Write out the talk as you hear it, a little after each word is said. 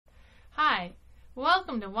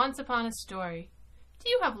Welcome to Once Upon a Story. Do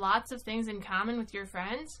you have lots of things in common with your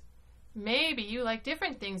friends? Maybe you like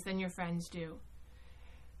different things than your friends do.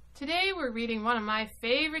 Today we're reading one of my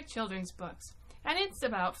favorite children's books, and it's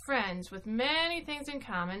about friends with many things in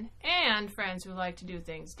common and friends who like to do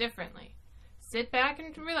things differently. Sit back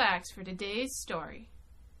and relax for today's story.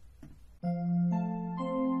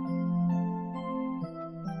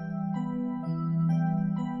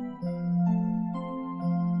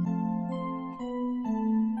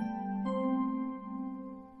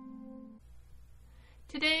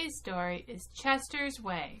 Today's story is Chester's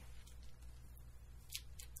Way.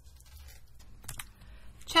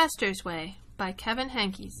 Chester's Way by Kevin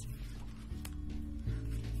Henkes.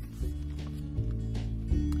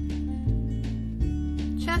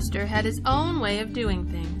 Chester had his own way of doing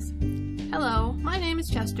things. Hello, my name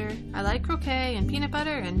is Chester. I like croquet and peanut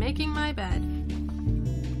butter and making my bed.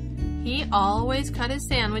 He always cut his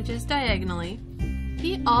sandwiches diagonally.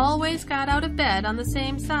 He always got out of bed on the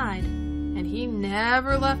same side. And he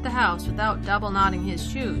never left the house without double knotting his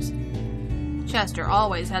shoes. Chester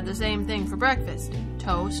always had the same thing for breakfast,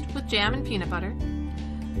 toast with jam and peanut butter,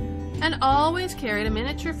 and always carried a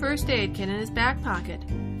miniature first aid kit in his back pocket,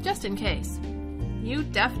 just in case. You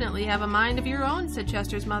definitely have a mind of your own, said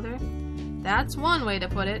Chester's mother. That's one way to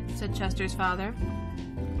put it, said Chester's father.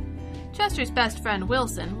 Chester's best friend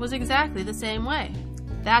Wilson was exactly the same way.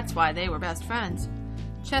 That's why they were best friends.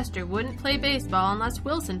 Chester wouldn't play baseball unless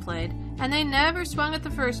Wilson played, and they never swung at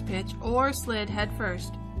the first pitch or slid head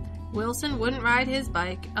first. Wilson wouldn't ride his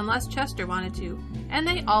bike unless Chester wanted to, and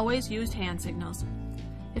they always used hand signals.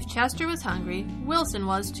 If Chester was hungry, Wilson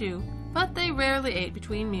was too, but they rarely ate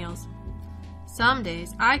between meals. Some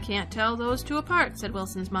days I can't tell those two apart, said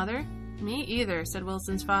Wilson's mother. Me either, said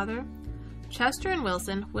Wilson's father. Chester and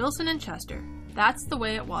Wilson, Wilson and Chester. That's the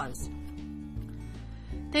way it was.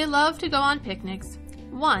 They loved to go on picnics.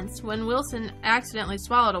 Once, when Wilson accidentally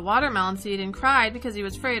swallowed a watermelon seed and cried because he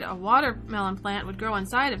was afraid a watermelon plant would grow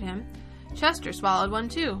inside of him, Chester swallowed one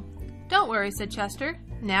too. Don't worry, said Chester.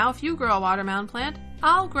 Now if you grow a watermelon plant,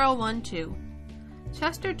 I'll grow one too.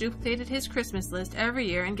 Chester duplicated his Christmas list every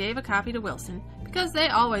year and gave a copy to Wilson, because they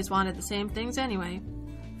always wanted the same things anyway.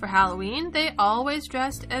 For Halloween, they always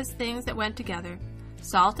dressed as things that went together.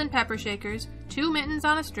 Salt and pepper shakers, 2 mittens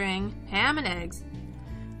on a string, ham and eggs.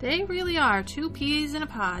 They really are 2 peas in a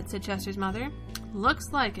pod, said Chester's mother.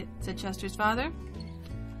 Looks like it, said Chester's father.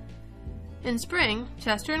 In spring,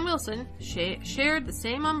 Chester and Wilson shared the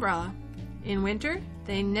same umbrella. In winter,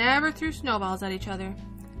 they never threw snowballs at each other.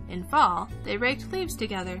 In fall, they raked leaves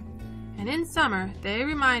together. And in summer, they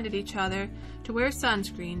reminded each other to wear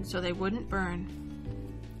sunscreen so they wouldn't burn.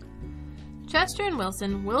 Chester and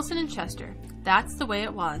Wilson, Wilson and Chester. That's the way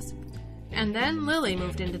it was. And then Lily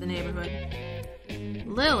moved into the neighborhood.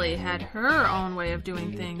 Lily had her own way of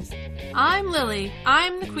doing things. I'm Lily.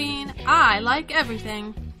 I'm the queen. I like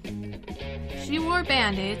everything. She wore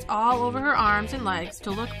band-aids all over her arms and legs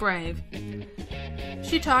to look brave.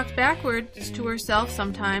 She talked backwards to herself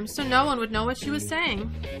sometimes so no one would know what she was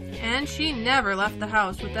saying. And she never left the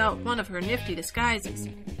house without one of her nifty disguises.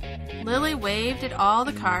 Lily waved at all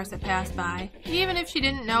the cars that passed by, even if she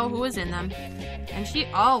didn't know who was in them. And she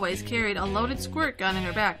always carried a loaded squirt gun in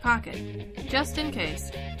her back pocket, just in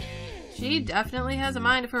case. She definitely has a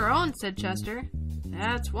mind of her own, said Chester.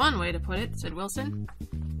 That's one way to put it, said Wilson.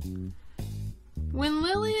 When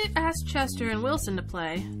Lily asked Chester and Wilson to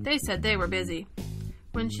play, they said they were busy.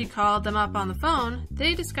 When she called them up on the phone,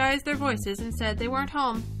 they disguised their voices and said they weren't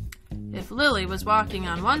home. If Lily was walking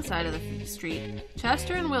on one side of the street,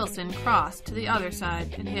 Chester and Wilson crossed to the other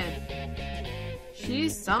side and hid.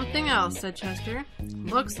 She's something else, said Chester.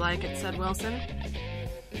 Looks like it, said Wilson.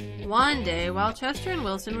 One day, while Chester and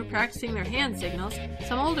Wilson were practicing their hand signals,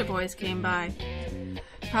 some older boys came by,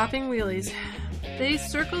 popping wheelies. They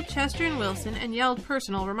circled Chester and Wilson and yelled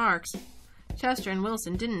personal remarks. Chester and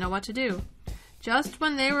Wilson didn't know what to do. Just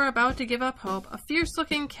when they were about to give up hope, a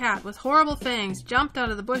fierce-looking cat with horrible fangs jumped out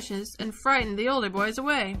of the bushes and frightened the older boys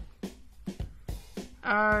away.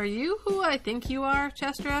 Are you who I think you are?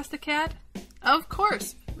 Chester asked the cat. Of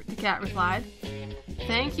course, the cat replied.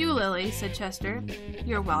 Thank you, Lily, said Chester.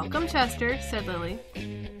 You're welcome, Chester, said Lily.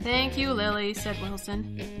 Thank you, Lily, said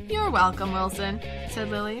Wilson. You're welcome, Wilson, said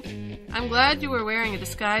Lily. I'm glad you were wearing a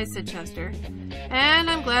disguise, said Chester. And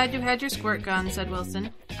I'm glad you had your squirt gun, said Wilson.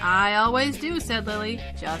 I always do, said Lily,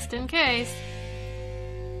 just in case.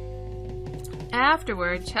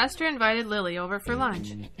 Afterward, Chester invited Lily over for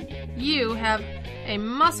lunch. You have a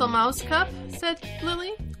muscle mouse cup, said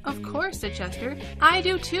Lily. Of course, said Chester. I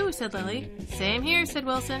do too, said Lily. Same here, said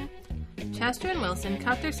Wilson. Chester and Wilson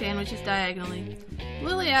cut their sandwiches diagonally.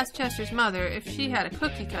 Lily asked Chester's mother if she had a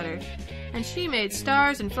cookie cutter, and she made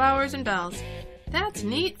stars and flowers and bells. "That's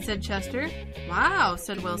neat," said Chester. "Wow,"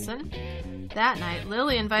 said Wilson. That night,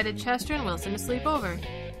 Lily invited Chester and Wilson to sleep over.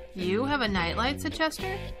 "You have a nightlight?" said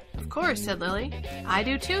Chester. "Of course," said Lily. "I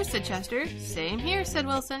do too," said Chester. "Same here," said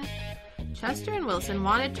Wilson. Chester and Wilson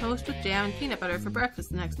wanted toast with jam and peanut butter for breakfast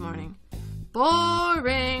the next morning.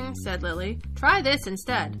 "Boring," said Lily. "Try this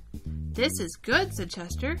instead." "This is good," said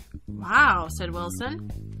Chester. "Wow," said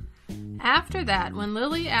Wilson. After that, when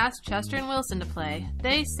Lily asked Chester and Wilson to play,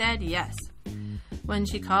 they said yes. When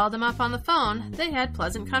she called them up on the phone, they had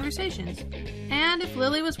pleasant conversations. And if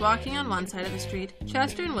Lily was walking on one side of the street,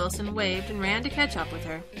 Chester and Wilson waved and ran to catch up with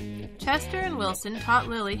her. Chester and Wilson taught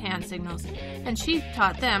Lily hand signals, and she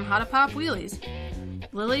taught them how to pop wheelies.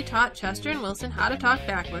 Lily taught Chester and Wilson how to talk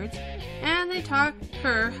backwards, and they taught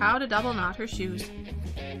her how to double knot her shoes.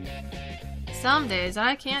 "Some days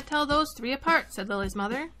I can't tell those three apart," said Lily's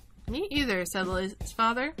mother. "Me either," said Lily's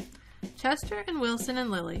father. Chester and Wilson and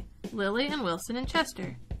Lily. Lily and Wilson and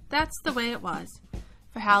Chester. That's the way it was.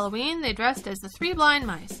 For Halloween, they dressed as the Three Blind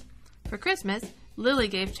Mice. For Christmas, Lily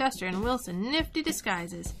gave Chester and Wilson nifty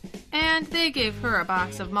disguises, and they gave her a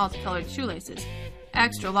box of multicolored shoelaces,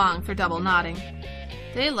 extra long for double knotting.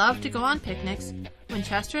 They loved to go on picnics. When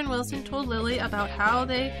Chester and Wilson told Lily about how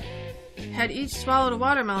they had each swallowed a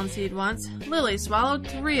watermelon seed once, Lily swallowed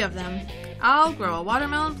 3 of them. "I'll grow a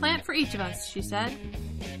watermelon plant for each of us," she said.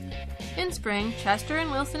 In spring, Chester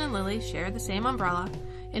and Wilson and Lily shared the same umbrella.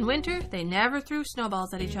 In winter, they never threw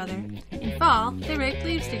snowballs at each other. In fall, they raked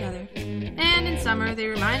leaves together. And in summer, they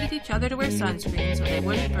reminded each other to wear sunscreen so they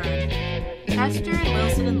wouldn't burn. Chester and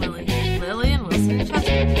Wilson and Lily. Lily and Wilson and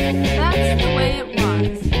Chester. That's the way it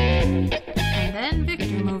was. And then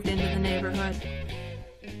Victor moved into the neighborhood.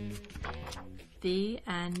 The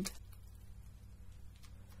end.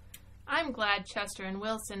 I'm glad Chester and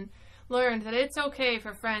Wilson learned that it's okay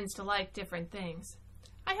for friends to like different things.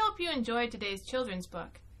 I hope you enjoyed today's children's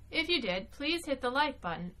book. If you did, please hit the like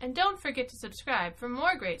button, and don't forget to subscribe for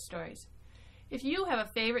more great stories. If you have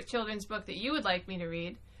a favorite children's book that you would like me to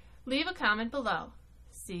read, leave a comment below.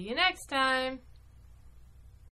 See you next time!